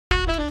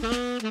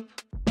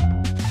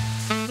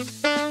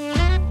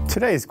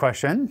Today's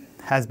question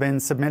has been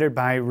submitted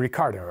by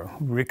Ricardo.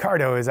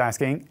 Ricardo is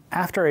asking,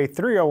 after a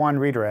 301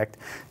 redirect,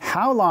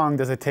 how long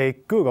does it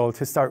take Google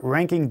to start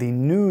ranking the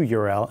new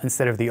URL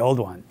instead of the old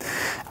one?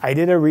 I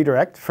did a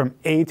redirect from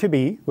A to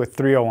B with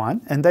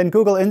 301, and then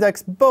Google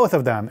indexed both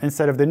of them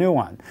instead of the new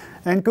one.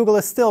 And Google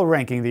is still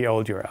ranking the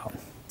old URL.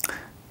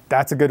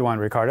 That's a good one,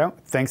 Ricardo.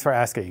 Thanks for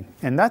asking.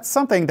 And that's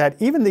something that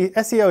even the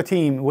SEO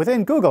team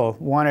within Google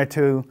wanted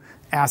to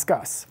ask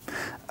us.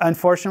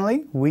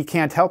 Unfortunately, we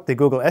can't help the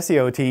Google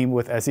SEO team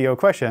with SEO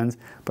questions,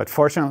 but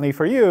fortunately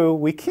for you,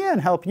 we can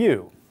help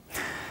you.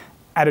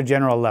 At a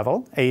general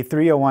level, a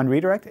 301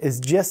 redirect is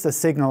just a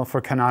signal for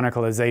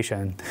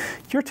canonicalization.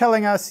 You're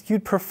telling us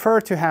you'd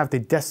prefer to have the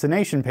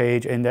destination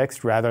page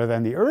indexed rather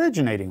than the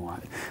originating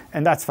one,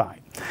 and that's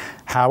fine.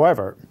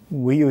 However,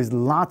 we use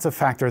lots of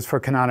factors for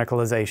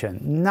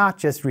canonicalization, not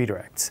just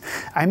redirects.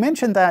 I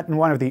mentioned that in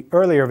one of the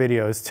earlier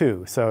videos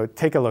too, so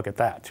take a look at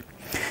that.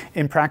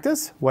 In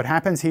practice, what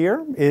happens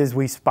here is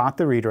we spot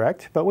the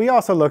redirect, but we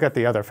also look at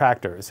the other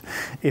factors.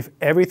 If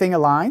everything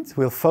aligns,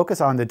 we'll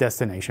focus on the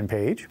destination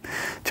page.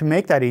 To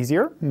make that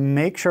easier,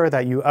 make sure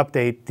that you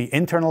update the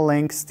internal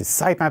links, the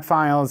sitemap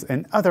files,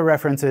 and other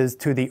references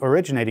to the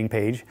originating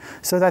page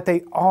so that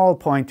they all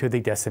point to the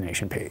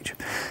destination page.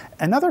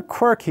 Another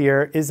quirk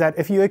here is that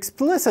if you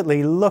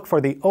explicitly look for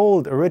the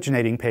old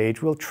originating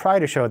page, we'll try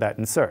to show that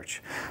in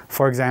search.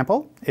 For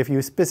example, if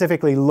you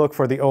specifically look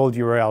for the old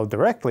URL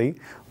directly,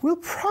 we'll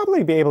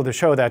probably be able to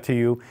show that to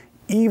you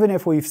even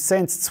if we've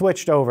since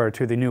switched over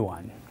to the new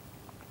one.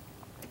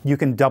 You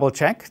can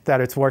double-check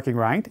that it's working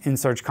right in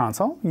Search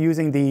Console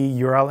using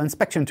the URL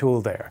inspection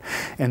tool there.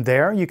 And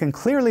there you can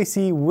clearly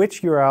see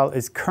which URL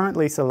is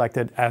currently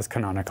selected as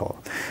canonical.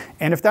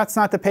 And if that's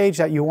not the page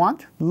that you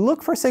want,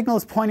 look for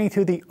signals pointing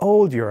to the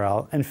old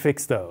URL and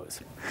fix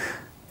those.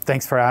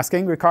 Thanks for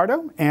asking,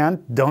 Ricardo,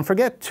 and don't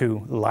forget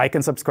to like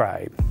and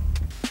subscribe.